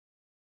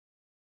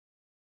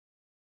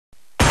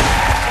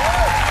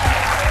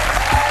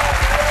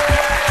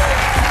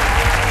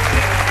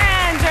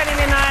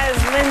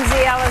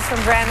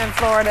from Brandon,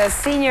 Florida, a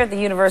senior at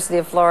the University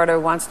of Florida, who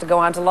wants to go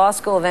on to law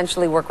school,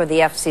 eventually work with the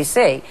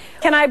FCC.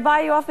 Can I buy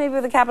you off maybe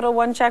with a Capital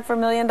One check for $1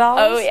 million?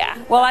 Oh, yeah.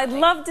 Well, I'd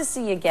love to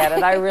see you get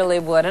it. I really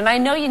would. And I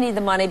know you need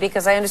the money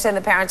because I understand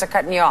the parents are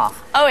cutting you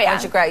off. Oh,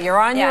 yeah. You're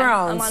on your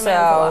own. I'm on my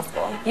own for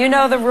law school. You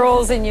know the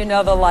rules and you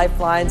know the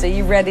lifelines. Are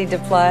you ready to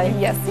play?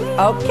 Yes,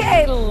 ma'am.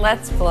 Okay,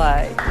 let's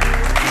play.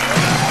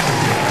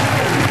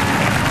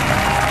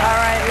 All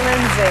right,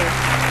 Lynsey.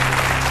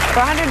 For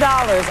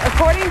 $100,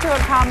 according to a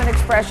common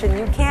expression,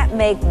 you can't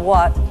make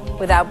what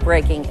without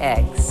breaking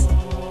eggs?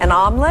 An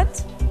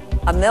omelet,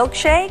 a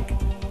milkshake,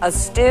 a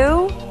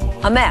stew,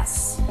 a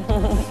mess.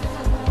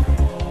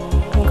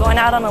 I'm going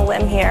out on a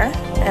limb here,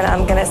 and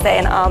I'm going to say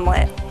an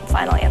omelet.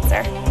 Final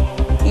answer.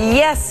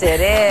 Yes,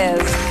 it is.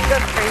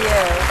 Good for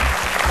you.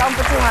 Going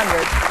for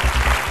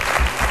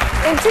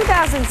 $200. In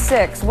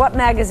 2006, what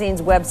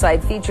magazine's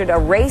website featured a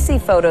racy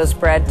photo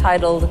spread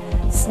titled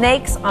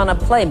Snakes on a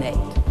Playmate?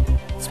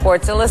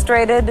 Sports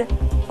Illustrated,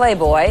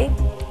 Playboy,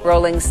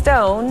 Rolling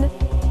Stone,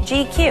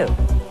 GQ.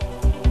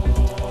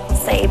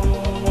 Say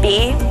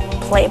B,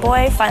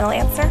 Playboy. Final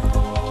answer.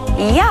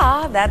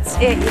 Yeah, that's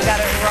it. You got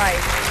it right.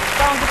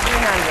 Going for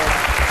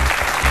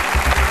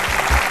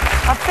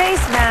 $300. A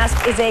face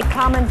mask is a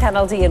common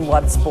penalty in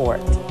what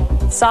sport?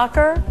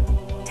 Soccer,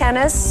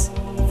 tennis,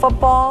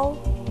 football,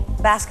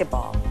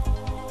 basketball.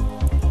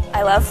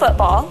 I love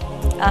football.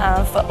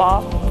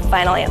 Football.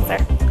 Final answer.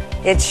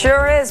 It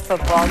sure is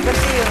football. Good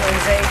for you,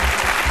 Lynsey.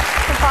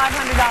 For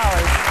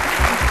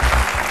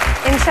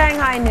 $500. In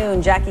Shanghai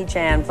Noon, Jackie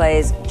Chan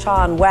plays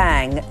Chan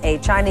Wang, a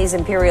Chinese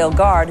imperial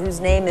guard whose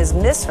name is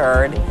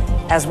misheard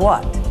as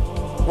what?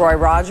 Roy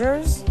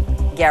Rogers,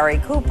 Gary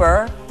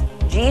Cooper,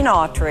 Gene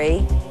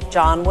Autry,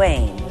 John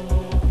Wayne.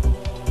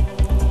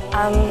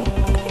 I'm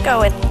going to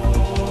go with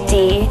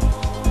D,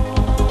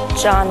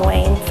 John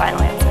Wayne.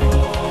 Final answer.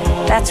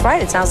 That's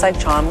right. It sounds like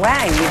Chan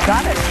Wang. You've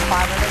got it.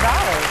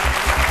 $500.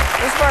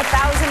 It's for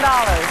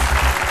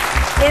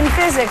 $1,000. In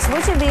physics,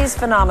 which of these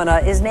phenomena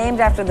is named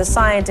after the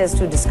scientist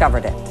who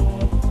discovered it?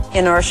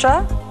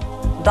 Inertia,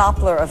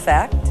 Doppler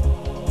effect,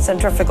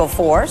 centrifugal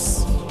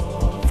force,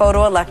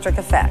 photoelectric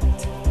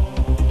effect.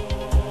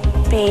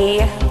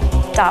 B,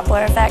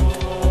 Doppler effect.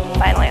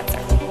 Final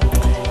answer.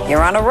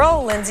 You're on a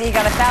roll, Lynsey. You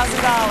got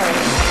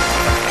 $1,000.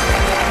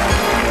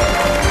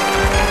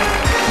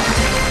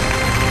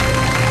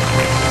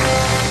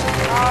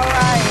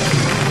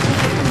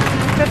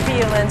 Good for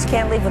you, Lynch.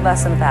 Can't leave with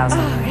less than $1,000.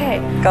 Oh, okay.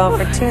 Going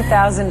for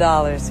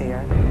 $2,000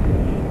 here.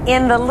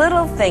 In the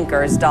Little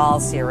Thinkers doll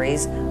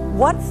series,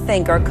 what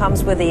thinker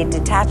comes with a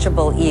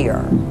detachable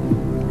ear?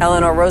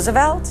 Eleanor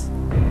Roosevelt,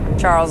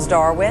 Charles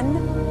Darwin,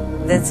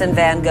 Vincent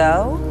van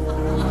Gogh,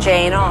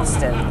 Jane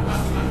Austen.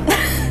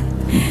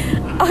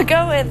 I'll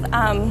go with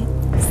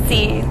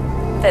C,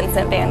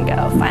 Vincent van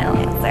Gogh. Final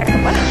answer.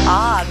 What an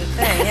odd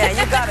thing. Yeah,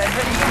 you got it.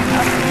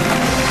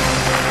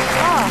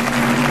 Oh.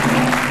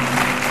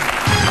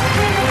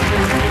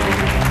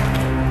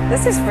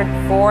 This is for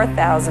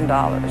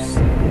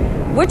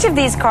 $4,000. Which of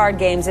these card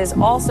games is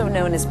also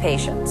known as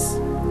Patience?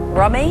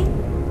 Rummy,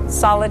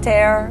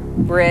 Solitaire,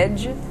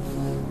 Bridge,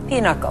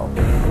 Pinochle.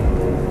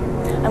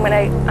 I'm going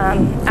to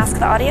ask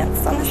the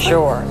audience on this one.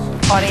 Sure.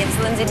 Audience,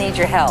 Lynsey needs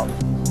your help.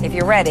 If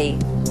you're ready,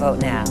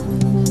 vote now.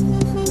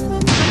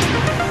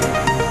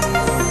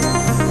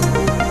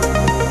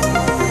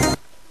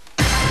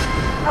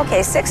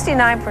 Okay,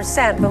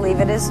 69% believe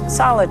it is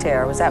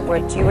Solitaire. Was that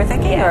what you were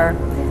thinking? Yeah. Or?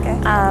 Okay.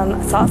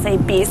 So I'll say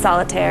B,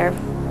 Solitaire.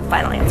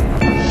 Final answer.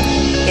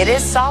 It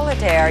is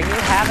Solitaire. You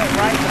have it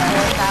right for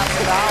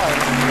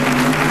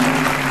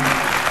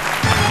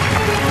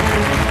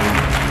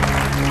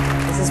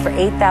 $4,000. This is for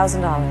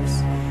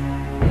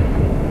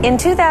 $8,000. In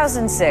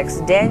 2006,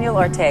 Daniel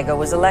Ortega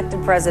was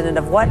elected president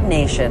of what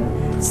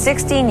nation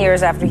 16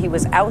 years after he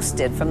was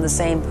ousted from the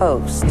same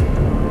post?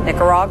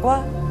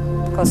 Nicaragua,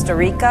 Costa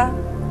Rica,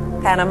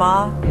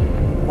 Panama,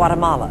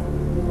 Guatemala.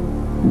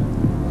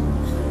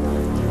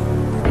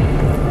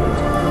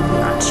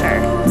 Not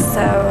sure.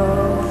 So,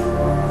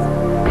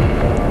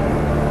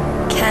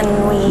 can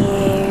we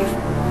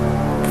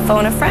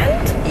phone a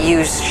friend?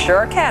 You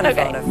sure can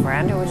Okay. phone a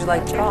friend. Who would you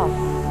like to call?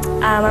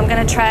 I'm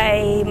going to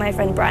try my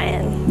friend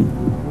Brian.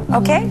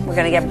 Okay, we're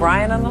going to get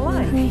Brian on the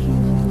line.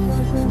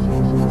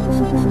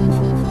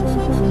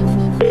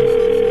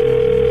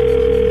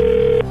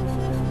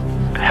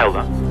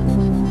 Hello.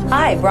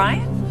 Hi,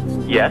 Brian.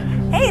 Yes.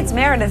 Hey, it's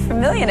Meredith from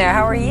Millionaire.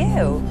 How are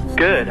you?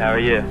 Good. How are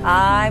you?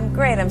 I'm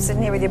great. I'm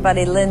sitting here with your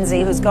buddy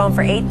Lynsey, who's going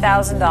for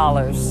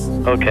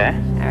 $8,000. Okay.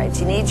 All right,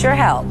 she needs your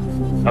help.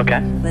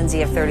 Okay. Lynsey,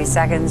 you have 30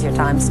 seconds. Your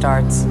time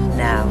starts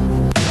now.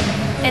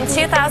 In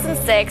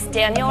 2006,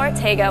 Daniel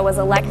Ortega was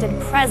elected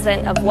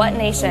president of what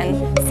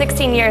nation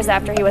 16 years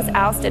after he was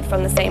ousted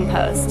from the same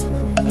post?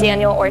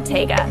 Daniel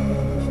Ortega.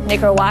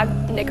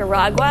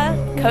 Nicaragua,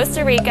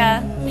 Costa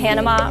Rica,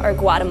 Panama, or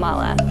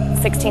Guatemala?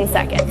 16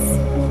 seconds.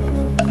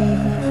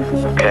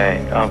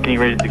 Okay. Can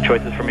you read the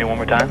choices for me one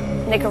more time?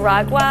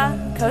 Nicaragua,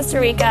 Costa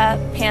Rica,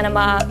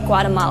 Panama,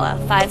 Guatemala.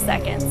 5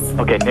 seconds.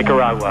 Okay,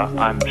 Nicaragua,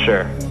 I'm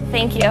sure.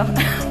 Thank you.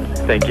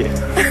 Thank you.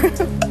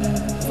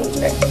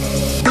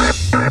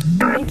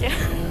 Thank you.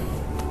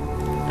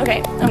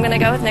 Okay, I'm going to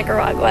go with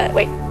Nicaragua.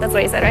 Wait, that's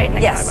what he said, right?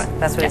 Nicaragua. Yes,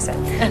 that's what he said.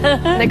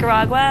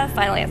 Nicaragua,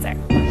 final answer.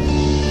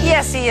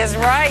 Yes, he is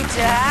right.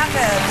 You have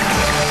it.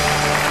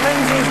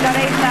 Lynsey's got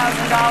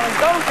 $8,000,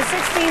 going for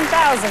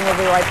 $16,000. We'll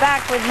be right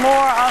back with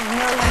more of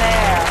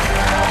Millionaire.